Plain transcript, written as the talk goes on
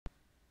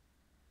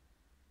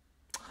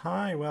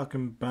Hi,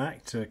 welcome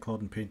back to Claude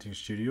and Painting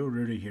Studio.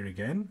 Rory here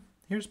again.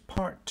 Here's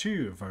part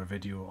 2 of our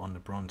video on the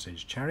Bronze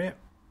Age Chariot,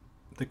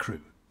 the crew.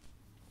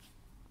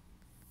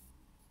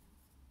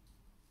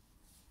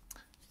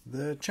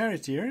 The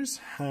Charioteers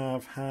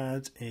have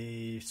had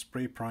a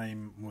spray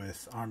prime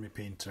with Army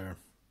Painter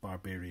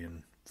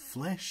Barbarian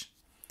Flesh,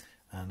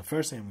 and the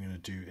first thing I'm going to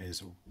do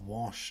is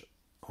wash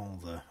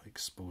all the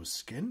exposed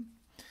skin.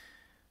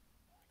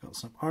 Got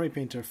some Army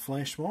Painter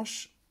Flesh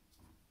wash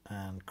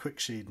and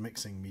Quickshade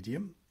mixing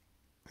medium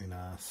in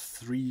a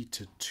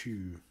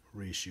 3:2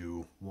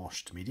 ratio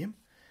wash to medium,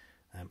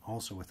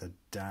 also with a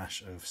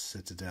dash of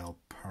Citadel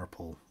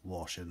purple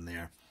wash in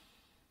there,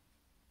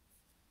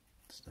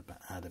 just to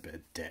add a bit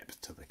of depth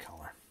to the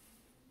colour.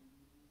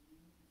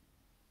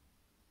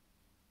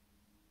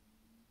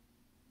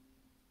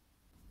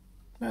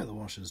 Now the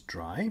wash is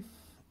dry,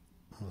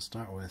 we'll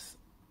start with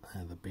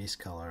the base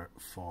colour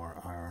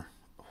for our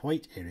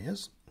white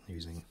areas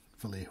using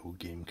Vallejo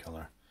game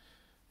colour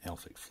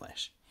Elfic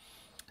Flesh.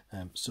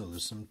 So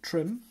there's some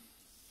trim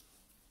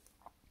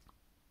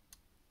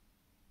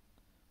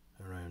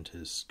around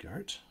his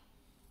skirt.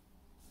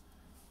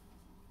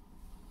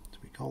 Do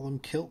we call them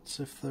kilts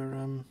if they're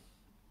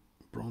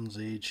Bronze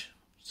Age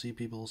sea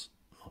peoples?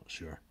 Not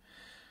sure.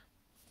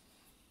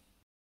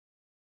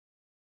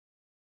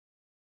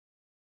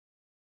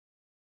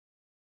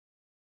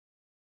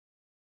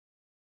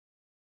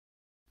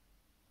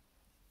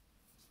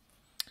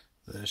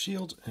 The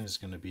shield is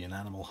going to be an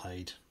animal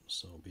hide,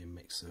 so it'll be a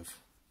mix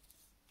of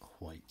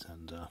white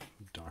and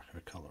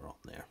darker colour on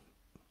there.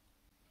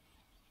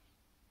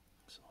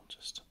 So I'll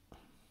just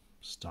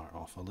start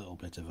off a little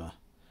bit of a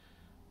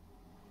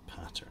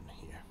pattern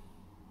here.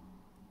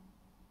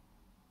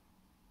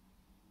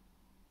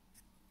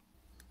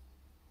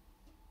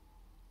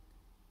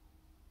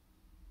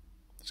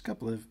 There's a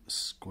couple of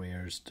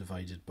squares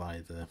divided by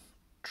the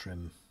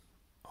trim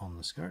on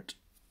the skirt,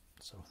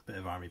 so with a bit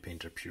of Army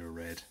Painter Pure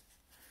Red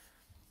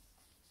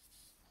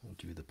we'll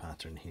do the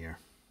pattern here.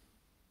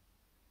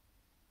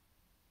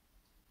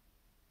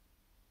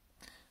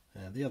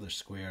 The other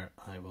square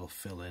I will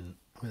fill in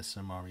with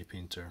some Army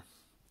Painter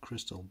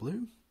Crystal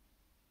Blue.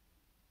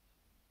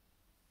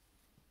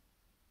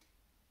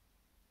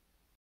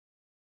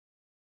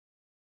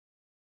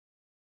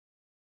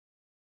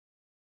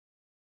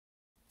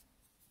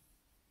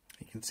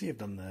 You can see I've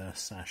done the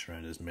sash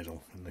around his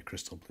middle in the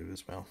Crystal Blue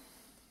as well.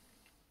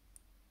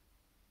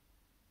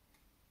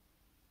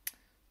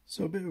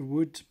 So a bit of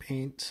wood to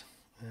paint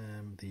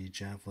the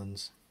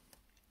javelins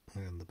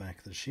and the back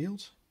of the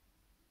shield.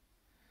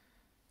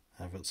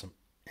 I've got some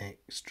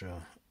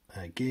extra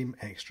Game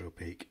Extra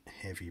Opaque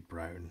Heavy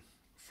Brown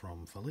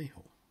from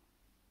Vallejo.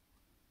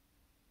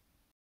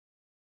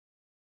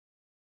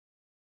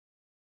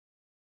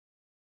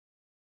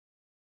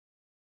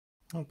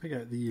 I'll pick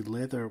out the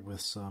leather with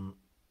some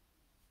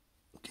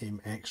Game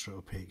Extra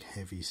Opaque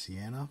Heavy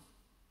Sienna,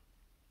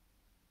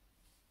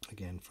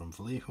 again from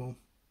Vallejo.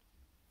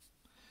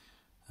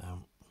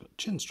 Got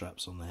chin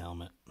straps on the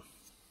helmet,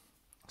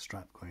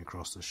 strap going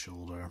across the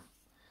shoulder,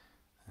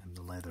 and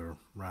the leather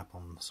wrap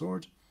on the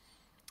sword,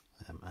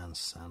 and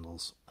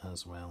sandals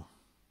as well.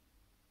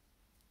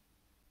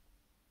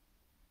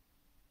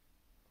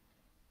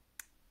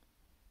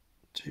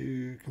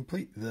 To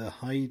complete the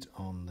hide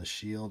on the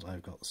shield,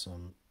 I've got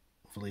some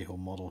Vallejo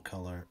model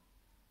colour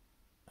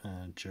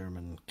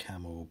German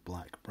Camo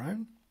Black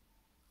Brown,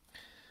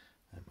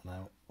 and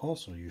I'll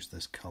also use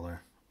this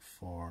colour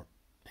for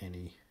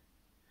any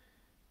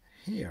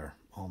hair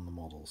on the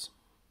models.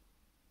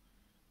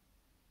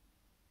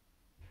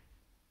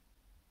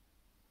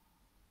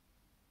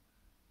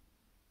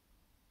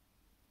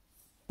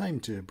 Time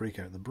to break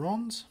out the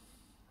bronze.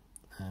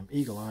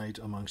 Eagle-eyed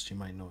amongst you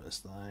might notice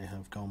that I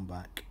have gone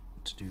back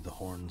to do the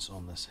horns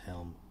on this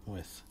helm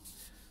with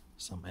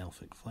some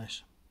Elfic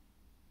Flesh.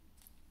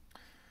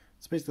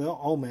 So basically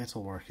all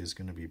metal work is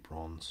going to be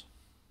bronze.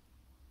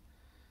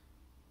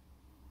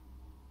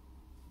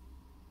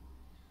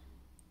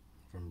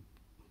 From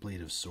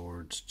blade of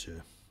sword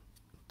to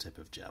tip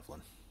of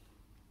javelin.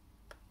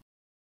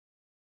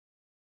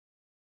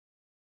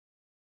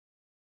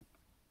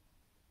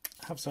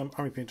 I have some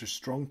Army Painter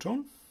Strong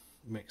Tone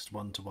mixed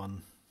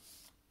 1:1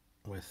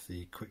 with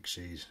the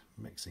Quickshade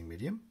mixing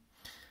medium,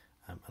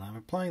 and I'm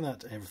applying that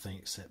to everything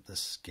except the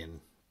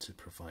skin to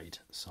provide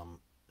some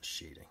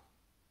shading.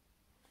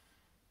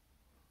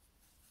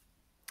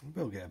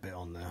 We'll get a bit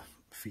on the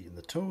feet and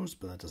the toes,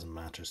 but that doesn't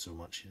matter so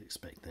much. You'd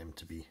expect them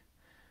to be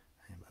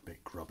a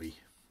bit grubby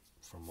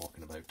from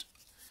walking about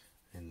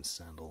in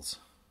sandals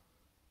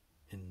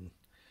in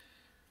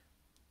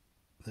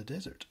the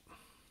desert.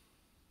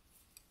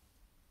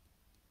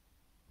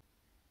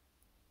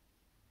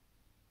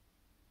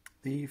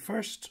 The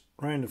first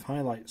round of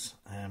highlights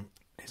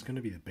is going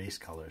to be the base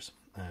colours.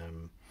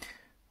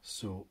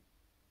 So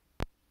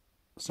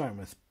starting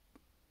with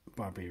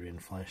Barbarian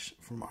Flesh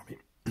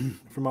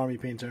from Army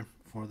Painter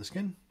for the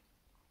skin.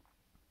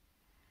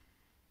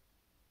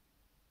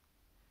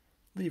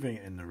 Leaving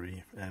it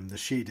in the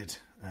shaded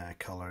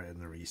colour in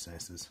the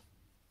recesses.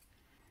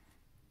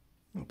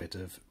 A bit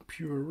of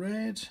pure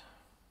red.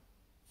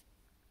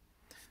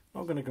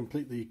 Not going to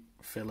completely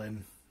fill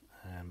in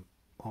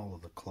all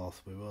of the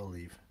cloth, we will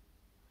leave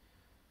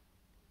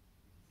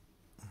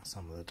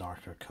some of the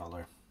darker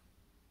colour.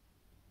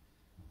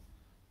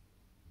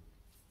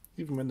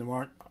 Even when there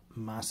aren't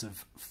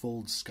massive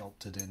folds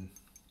sculpted in,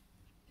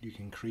 you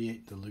can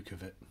create the look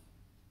of it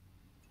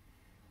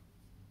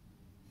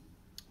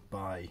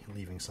by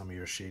leaving some of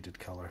your shaded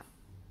colour.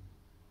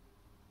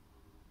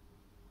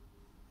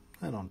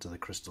 And onto the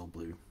crystal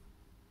blue.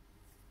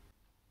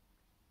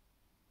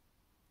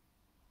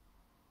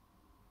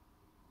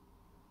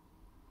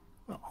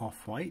 Well,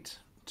 off-white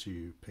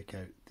to pick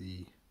out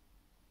the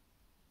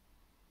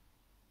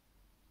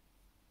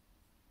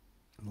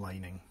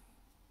lining,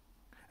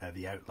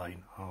 the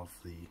outline of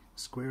the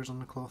squares on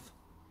the cloth.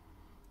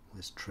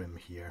 This trim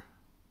here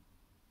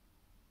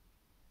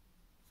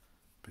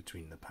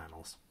between the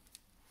panels.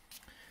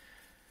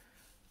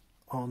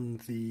 On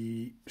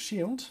the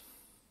shield,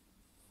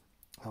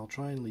 I'll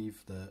try and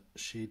leave the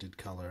shaded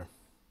colour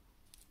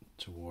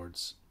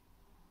towards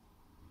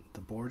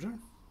the border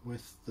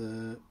with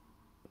the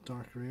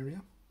darker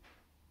area.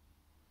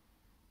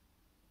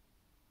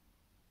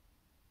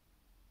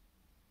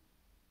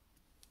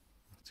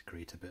 To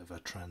create a bit of a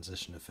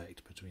transition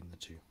effect between the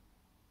two.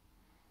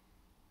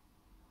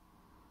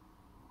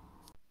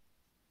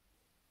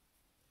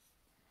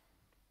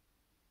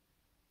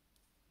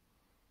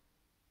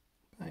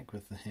 Back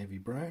with the heavy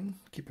brown,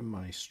 keeping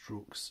my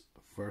strokes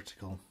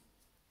vertical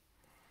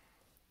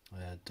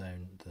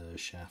down the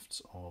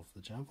shafts of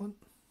the javelin,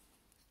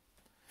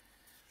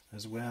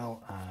 as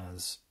well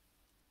as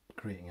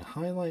creating a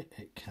highlight.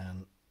 It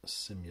can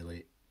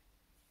simulate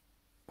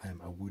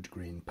a wood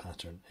grain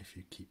pattern if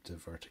you keep the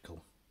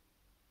vertical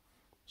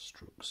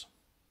strokes.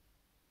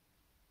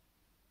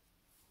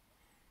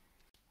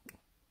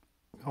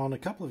 On a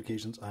couple of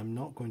occasions I'm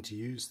not going to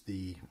use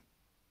the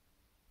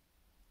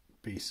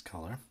base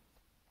colour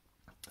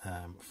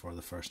for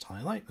the first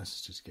highlight. This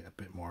is just to get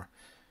a bit more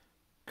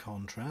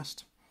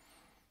contrast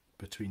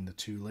between the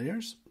two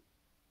layers.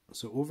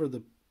 So over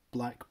the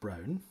black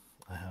brown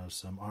I have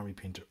some Army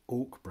Painter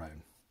Oak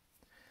Brown,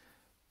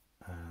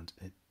 and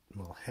it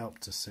will help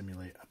to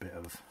simulate a bit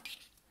of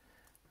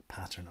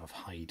pattern of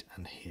hide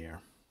and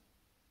hair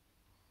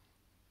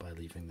by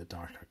leaving the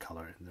darker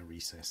colour in the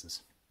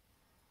recesses.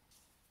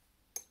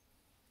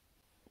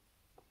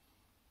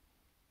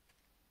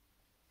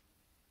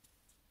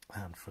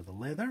 And for the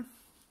leather,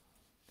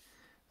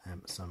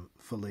 some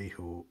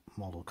Vallejo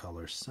model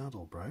colour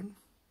Saddle Brown.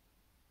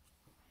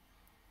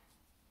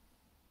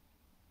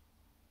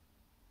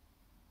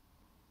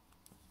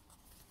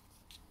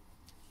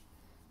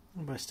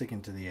 And by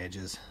sticking to the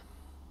edges,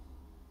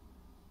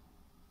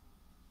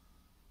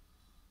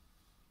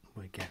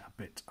 we get a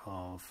bit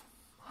of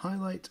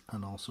highlight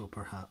and also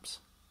perhaps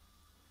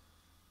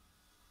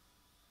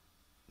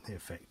the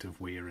effect of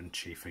wear and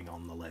chafing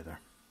on the leather.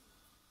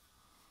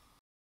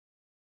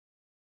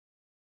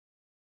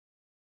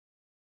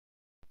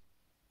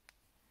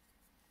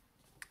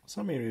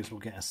 Some areas will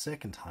get a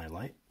second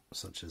highlight,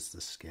 such as the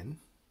skin.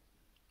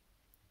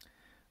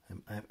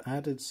 I've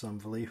added some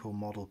Vallejo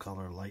model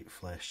colour light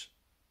flesh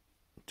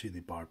to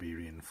the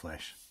Barbarian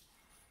Flesh.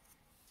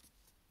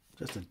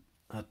 Just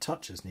a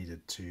touch is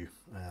needed to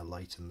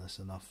lighten this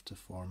enough to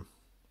form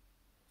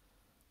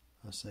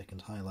a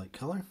second highlight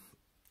colour.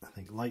 I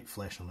think light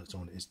flesh on its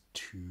own is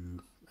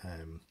too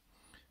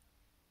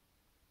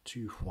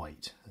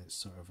white. It's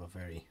sort of a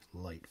very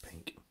light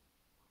pink.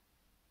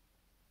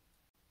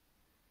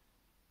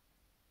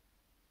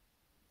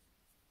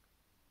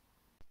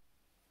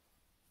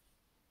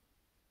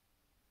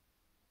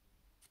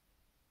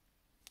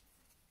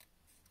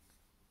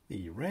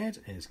 The red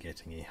is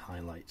getting a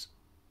highlight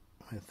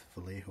with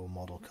Vallejo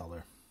model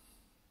colour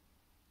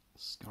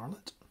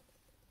Scarlet.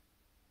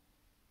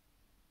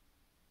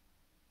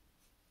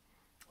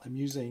 I'm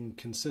using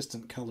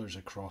consistent colours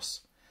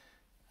across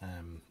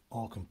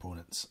all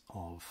components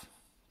of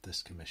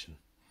this commission,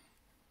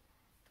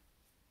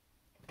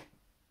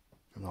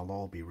 and they'll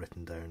all be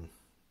written down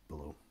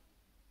below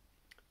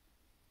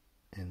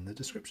in the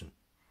description.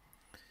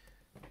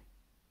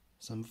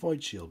 Some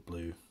Voidshield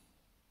blue,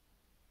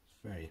 it's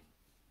very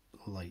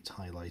light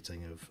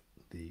highlighting of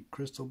the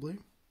crystal blue.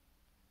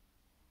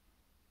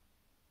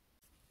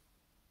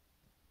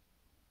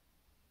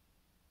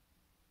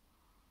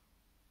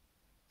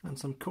 And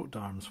some coat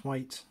d'arms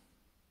white,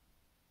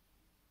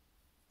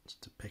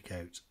 just to pick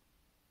out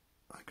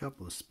a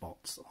couple of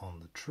spots on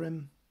the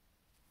trim.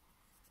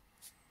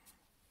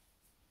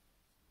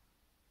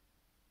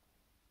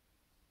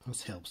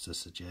 This helps to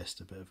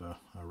suggest a bit of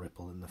a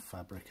ripple in the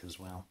fabric as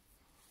well.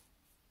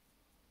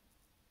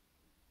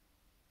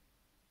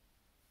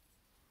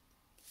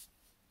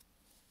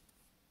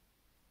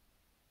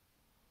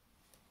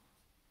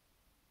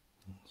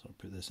 So I'll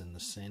put this in the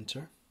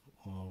centre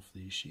of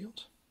the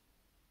shield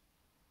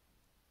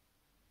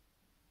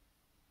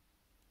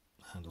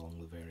and along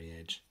the very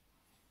edge.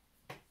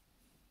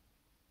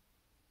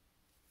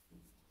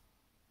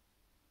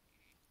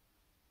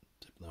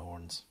 Tip the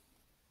horns.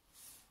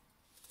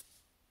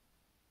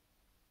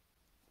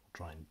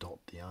 try and dot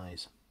the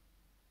I's.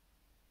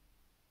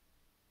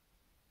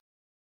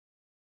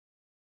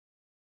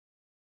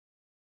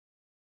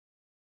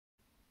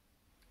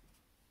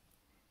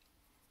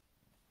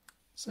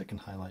 Second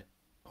highlight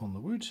on the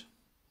wood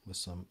with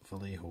some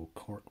Vallejo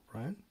Cork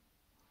brown.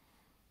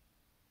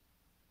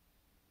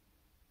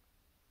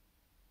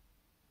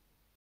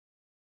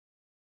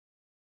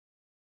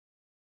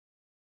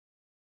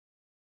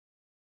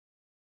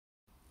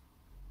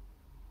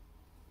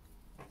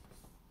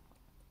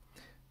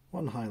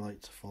 One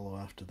highlight to follow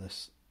after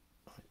this,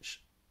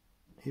 which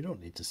you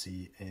don't need to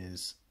see,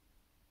 is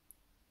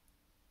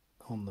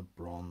on the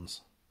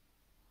bronze,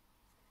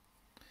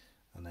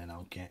 and then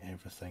I'll get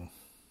everything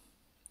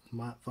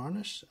matte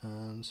varnish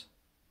and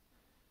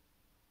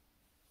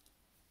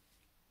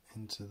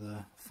into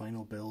the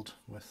final build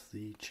with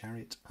the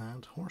chariot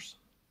and horse.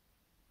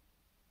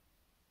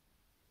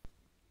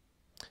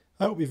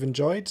 I hope you've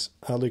enjoyed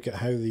a look at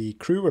how the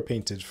crew were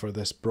painted for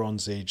this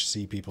Bronze Age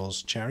Sea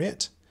People's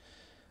chariot.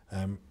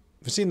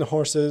 We've seen the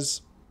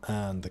horses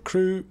and the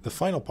crew. The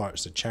final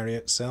part's the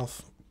chariot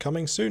itself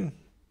coming soon.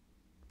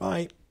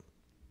 Bye.